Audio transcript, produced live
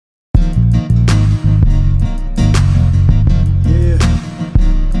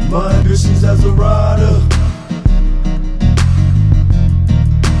rider.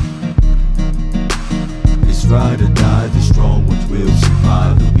 It's ride or die, the strong ones will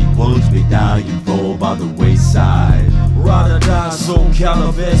survive. The weak ones may die and fall by the wayside. Ride or die, soul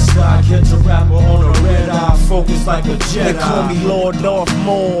calabash style. Catch a rapper on a red eye, focus like a Jedi. They call me Lord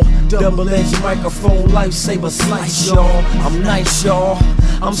Northmore, double-edged microphone, lifesaver slice, y'all. I'm nice, y'all.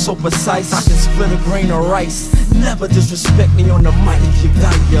 I'm so precise, I can split a grain of rice. Never disrespect me on the mic if you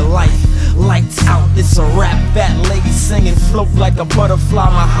value your life. Lights out, it's a rap, fat lady singing. Float like a butterfly,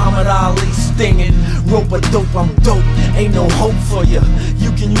 Muhammad Ali stinging. Rope a dope, I'm dope, ain't no hope for ya. You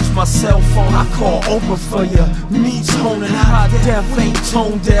can use my cell phone, I call Oprah for ya. Me toning high def, ain't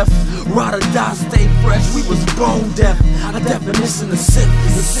tone deaf. Ride or die, stay fresh, we was bone deaf. A definition of sick,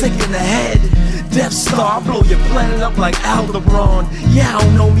 is sick in the head. Death Star, blow your planet up like Aldebaran. Yeah, I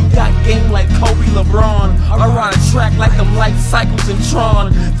don't know me, got game like Kobe LeBron. I ride a track like them life cycles in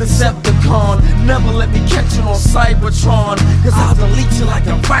Tron. Decepticon, never let me catch you on Cybertron. Cause I'll delete you like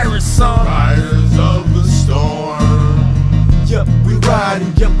a virus, son. Riders of the storm. Yep, we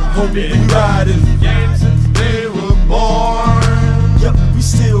riding, yep, homie, we riding. Game since they were born. Yep, we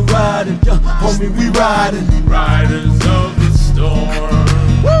still riding, yep, homie, we riding. Riders of the storm.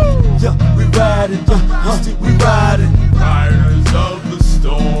 Woo! Yep, we riding, yep, we riding. Riders of the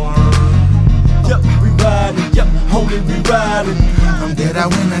storm. Yep, we riding, yep, homie, we riding. I'm dead, I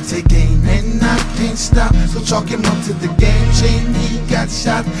win, I take aim, and I can't stop. So chalk him up to the game chain. He got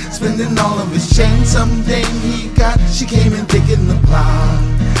shot, spending all of his change. Some dame he got, she came in thick in the plot.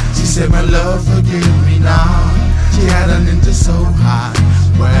 She said, my love, forgive me now. She had a ninja so hot,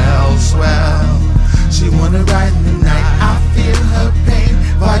 well, swell. She wanna ride in the night, I feel her pain.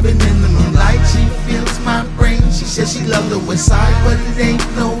 Vibing in the moonlight, she feels my brain. She said she loved the west side, but it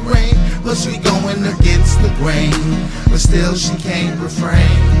ain't no rain. Plus we going against the grain, but still she can't refrain.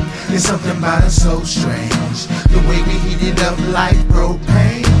 There's something about us so strange, the way we heated up like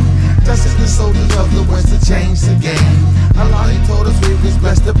propane. Just as the soldiers of the west to change the game. Allah, he told us we was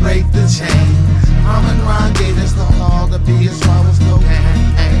blessed to break the chain. Amen Ron gave us the law to be as far as go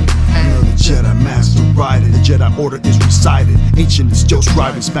hand. The Jedi Master riding, the Jedi Order is recited. Ancient is still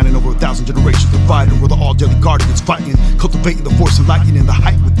striving, spanning over 1,000 generations, dividing where the all-deadly guardians fighting, cultivating the force and lightning, the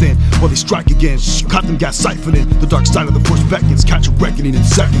height within. While they strike again, caught them gas siphoning. The dark side of the force beckons, catch a reckoning in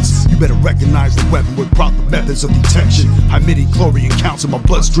seconds. You better recognize the weapon with proper methods of detection. High midi-chlorian counts in my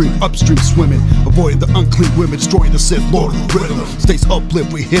bloodstream, upstream swimming, avoiding the unclean women, destroying the Sith Lord of the rhythm. Stays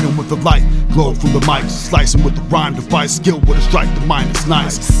uplift, we hit him with the light, glow from the mic, slicing with the rhyme device, skill with a strike, the mind is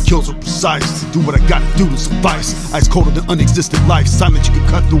nice. Kills are precise, do what I gotta do to suffice. Ice colder than unexistent life, silent you can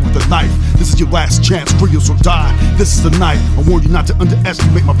cut through with a knife. This is your last chance, free us or die. This is the night, I warn you not to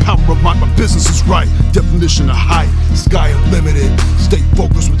underestimate my power of mind. My business is right, definition of height, sky unlimited. Stay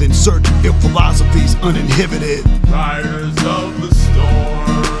focused with Nsurgeant, ill philosophies uninhibited. Riders of the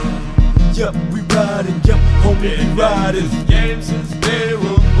storm. Yep, we riding, yep, homie, we riding. Game since they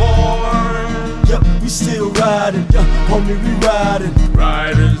were born. Yep, we still riding, yep, homie, we riding.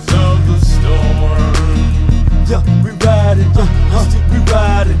 Riders of the storm. Yep, we riding,